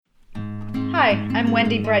Hi, I'm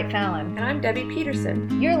Wendy Bright Fallon. And I'm Debbie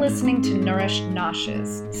Peterson. You're listening to Nourished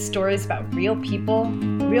Noshes, stories about real people,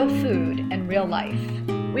 real food, and real life.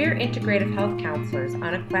 We're integrative health counselors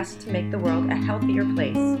on a quest to make the world a healthier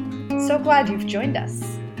place. So glad you've joined us.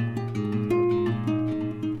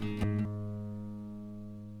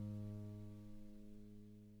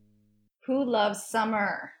 Who loves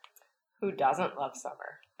summer? Who doesn't love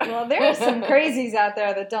summer? Well, there are some crazies out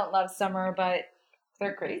there that don't love summer, but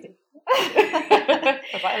they're crazy.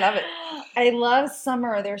 I love it. I love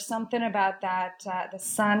summer. There's something about that, the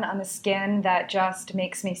sun on the skin that just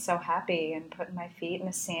makes me so happy, and putting my feet in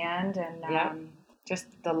the sand and just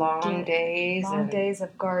the long days. Days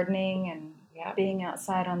of gardening and being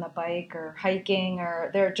outside on the bike or hiking, or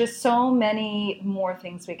there are just so many more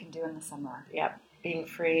things we can do in the summer. Yep. Being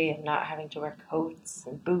free and not having to wear coats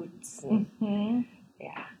and boots. And,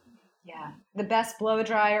 Yeah. The best blow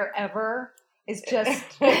dryer ever is just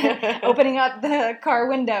opening up the car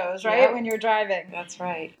windows, right, when you're driving. That's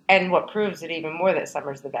right. And what proves it even more that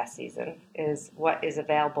summer's the best season is what is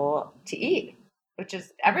available to eat, which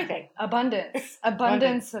is everything.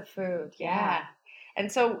 Abundance of food. Yeah.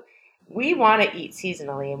 And so we want to eat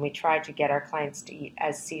seasonally, and we try to get our clients to eat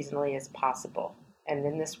as seasonally as possible. And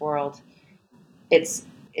in this world, it's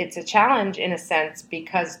a challenge in a sense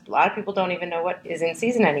because a lot of people don't even know what is in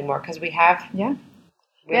season anymore because we have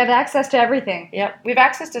access to everything. Yep. We have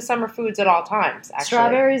access to summer foods at all times, actually.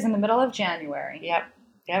 Strawberries in the middle of January.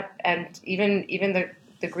 Yep. And even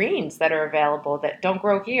the greens that are available that don't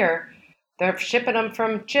grow here, they're shipping them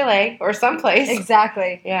from Chile or someplace.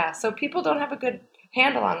 Exactly. Yeah. So people don't have a good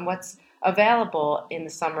handle on what's available in the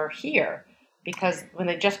summer here because when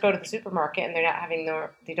they just go to the supermarket and they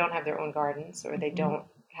don't have their own gardens or they don't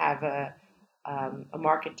have a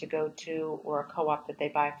market to go to or a co-op that they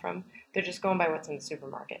buy from. They're just going by what's in the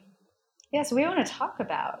supermarket. Yeah, so we want to talk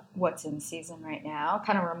about what's in season right now,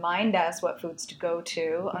 kind of remind us what foods to go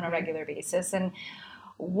to on a regular basis. And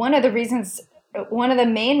one of the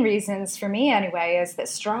main reasons for me anyway is that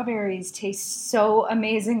strawberries taste so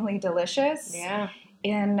amazingly delicious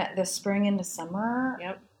in the spring into summer.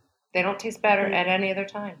 Yep. They don't taste better at any other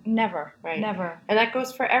time. Never. Right. Never. And that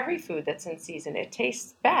goes for every food that's in season. It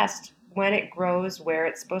tastes best when it grows where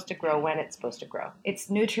it's supposed to grow, when it's supposed to grow. It's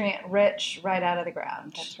nutrient rich right out of the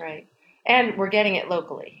ground. That's right. And we're getting it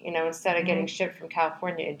locally. Instead of getting shipped from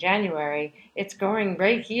California in January, it's growing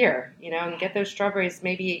right here, and get those strawberries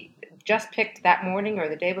maybe just picked that morning or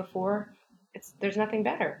the day before. There's nothing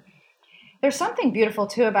better. There's something beautiful,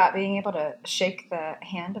 too, about being able to shake the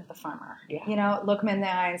hand of the farmer. Yeah. Look them in the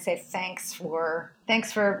eye and say, thanks for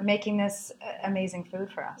making this amazing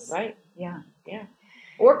food for us. Right. Yeah. Yeah.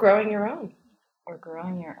 Or growing your own.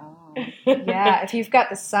 Yeah. If you've got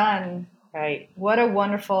the sun. Right. What a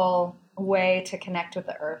wonderful way to connect with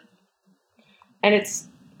the earth. And it's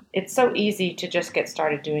so easy to just get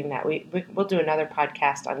started doing that. We'll do another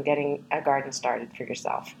podcast on getting a garden started for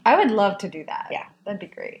yourself. I would love to do that. Yeah. That'd be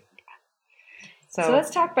great. So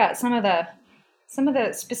let's talk about some of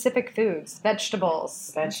the specific foods,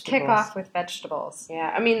 vegetables. Let's kick off with vegetables.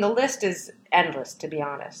 Yeah, the list is endless, to be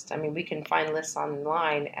honest. We can find lists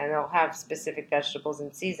online, and they'll have specific vegetables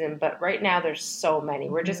in season, but right now there's so many.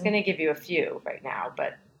 We're just going to give you a few right now,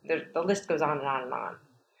 but the list goes on and on and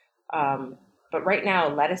on. But right now,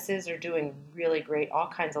 lettuces are doing really great. All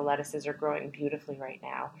kinds of lettuces are growing beautifully right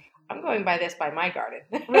now. I'm going by my garden.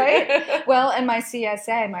 Right? Well, and my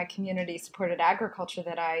CSA, my community supported agriculture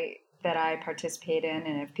that I participate in,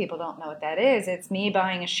 and if people don't know what that is, it's me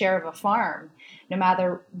buying a share of a farm, no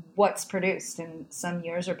matter what's produced. And some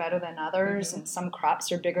years are better than others, and some crops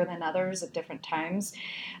are bigger than others at different times.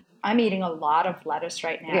 I'm eating a lot of lettuce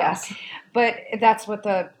right now. Yes. But that's what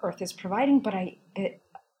the earth is providing, but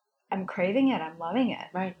I'm craving it. I'm loving it.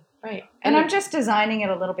 Right. And I'm just designing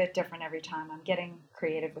it a little bit different every time. I'm getting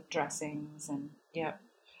creative with dressings and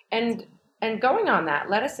And going on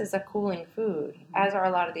that, lettuce is a cooling food, as are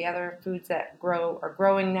a lot of the other foods that are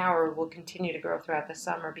growing now or will continue to grow throughout the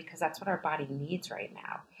summer because that's what our body needs right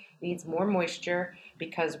now. It needs more moisture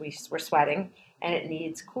because we're sweating, and it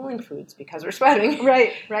needs cooling foods because we're sweating.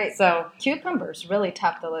 Right. So cucumbers really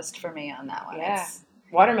top the list for me on that one. Yeah.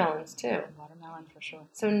 Watermelons, too. Watermelon, for sure.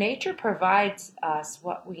 So nature provides us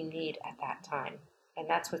what we need at that time. And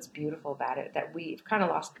that's what's beautiful about it, that we've kind of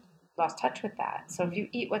lost touch with that. So if you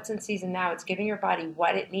eat what's in season now, it's giving your body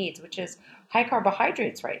what it needs, which is high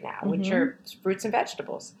carbohydrates right now, which are fruits and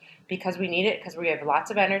vegetables, because we need it, because we have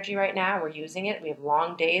lots of energy right now. We're using it. We have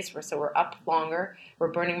long days, so we're up longer.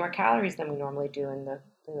 We're burning more calories than we normally do in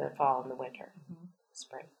the fall and the winter,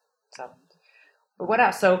 spring. So, but what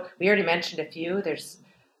else? So we already mentioned a few. There's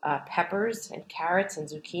Peppers and carrots and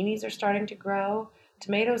zucchinis are starting to grow.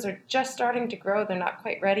 Tomatoes are just starting to grow. They're not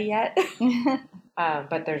quite ready yet.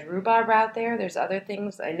 But there's rhubarb out there. There's other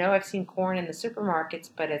things. I know I've seen corn in the supermarkets,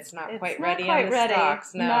 but it's not quite ready on the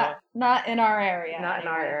stalks. No, not in our area. Not in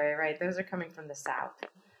our area, right? Those are coming from the south.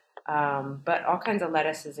 But all kinds of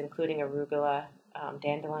lettuces, including arugula,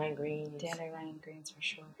 dandelion greens. Dandelion greens for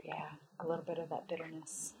sure. Yeah, a little bit of that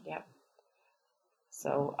bitterness. Yep.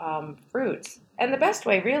 So fruits, and the best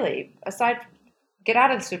way, really, get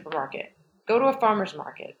out of the supermarket, go to a farmer's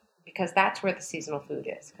market. Because that's where the seasonal food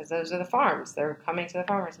is. Because those are the farms. They're coming to the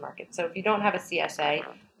farmer's market. So if you don't have a CSA,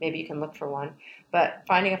 maybe you can look for one. But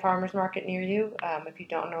finding a farmer's market near you, if you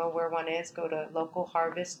don't know where one is, go to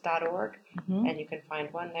localharvest.org, and you can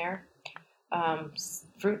find one there.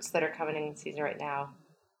 Fruits that are coming in season right now.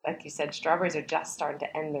 Like you said, strawberries are just starting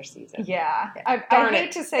to end their season. Yeah. I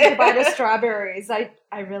hate to say goodbye to strawberries. I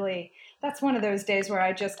really, that's one of those days where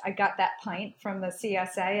I got that pint from the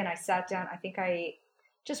CSA and I sat down. I think I ate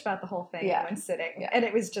just about the whole thing when sitting. And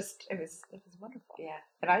it was wonderful. Yeah.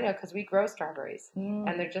 And I know because we grow strawberries and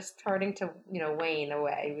they're just starting to, wane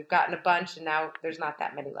away. We've gotten a bunch and now there's not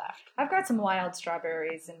that many left. I've got some wild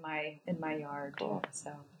strawberries in my yard. Cool.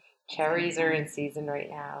 So cherries are in season right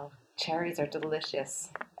now. Cherries are delicious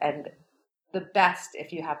and the best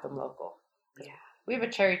if you have them local. Yeah. We have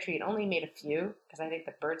a cherry tree. It only made a few because I think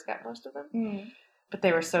the birds got most of them. But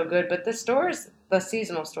they were so good. But the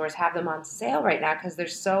seasonal stores have them on sale right now because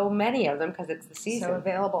there's so many of them because it's the season. So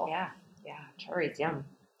available. Yeah. Cherries, yum.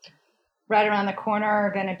 Right around the corner are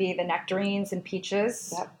going to be the nectarines and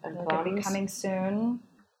peaches. Yep, and they're plums. Going to be coming soon.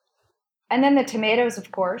 And then the tomatoes, of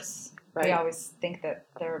course. Right. We always think that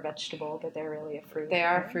they're a vegetable, but they're really a fruit. They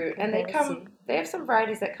are a fruit. And they have some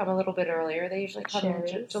varieties that come a little bit earlier. They usually come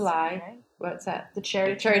in July. Right. What's that? The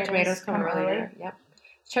cherry tomatoes come earlier. Yep.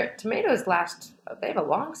 Tomatoes they have a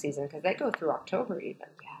long season because they go through October even.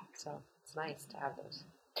 Yeah. So it's nice to have those.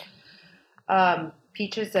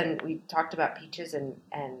 Peaches, and we talked about peaches and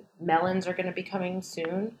melons are going to be coming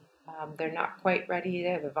soon. They're not quite ready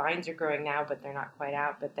there. The vines are growing now, but they're not quite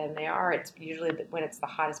out. But then they are. It's usually when it's the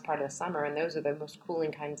hottest part of the summer, and those are the most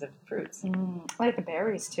cooling kinds of fruits. Like the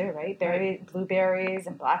berries too, right? Blueberries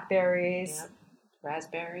and blackberries. Yep.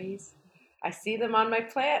 Raspberries. I see them on my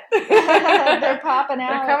plant. They're popping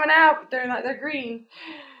out. They're coming out. They're green.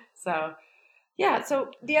 So, yeah. So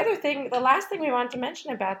the last thing we wanted to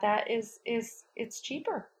mention about that is it's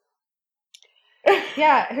cheaper.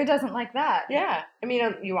 Yeah. Who doesn't like that? Yeah. I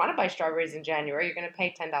mean, you want to buy strawberries in January, you're going to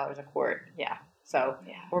pay $10 a quart. Yeah. So,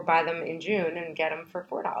 or buy them in June and get them for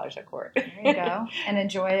 $4 a quart. There you go. And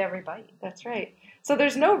enjoy every bite. That's right. So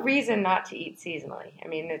there's no reason not to eat seasonally. I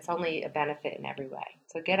mean, it's only a benefit in every way.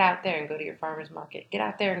 So get out there and go to your farmer's market. Get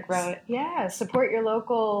out there and grow it. Yeah, support your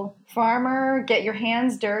local farmer. Get your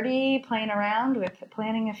hands dirty playing around with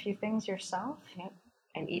planting a few things yourself. Yep.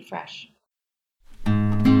 And eat fresh.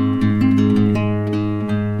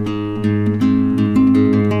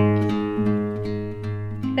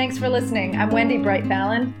 Thanks for listening. I'm Wendy Bright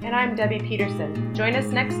Fallon. And I'm Debbie Peterson. Join us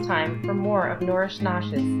next time for more of Nourish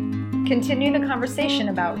Noshes. Continue the conversation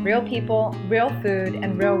about real people, real food,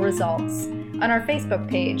 and real results on our Facebook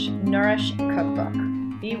page, Nourish Cookbook.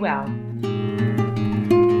 Be well.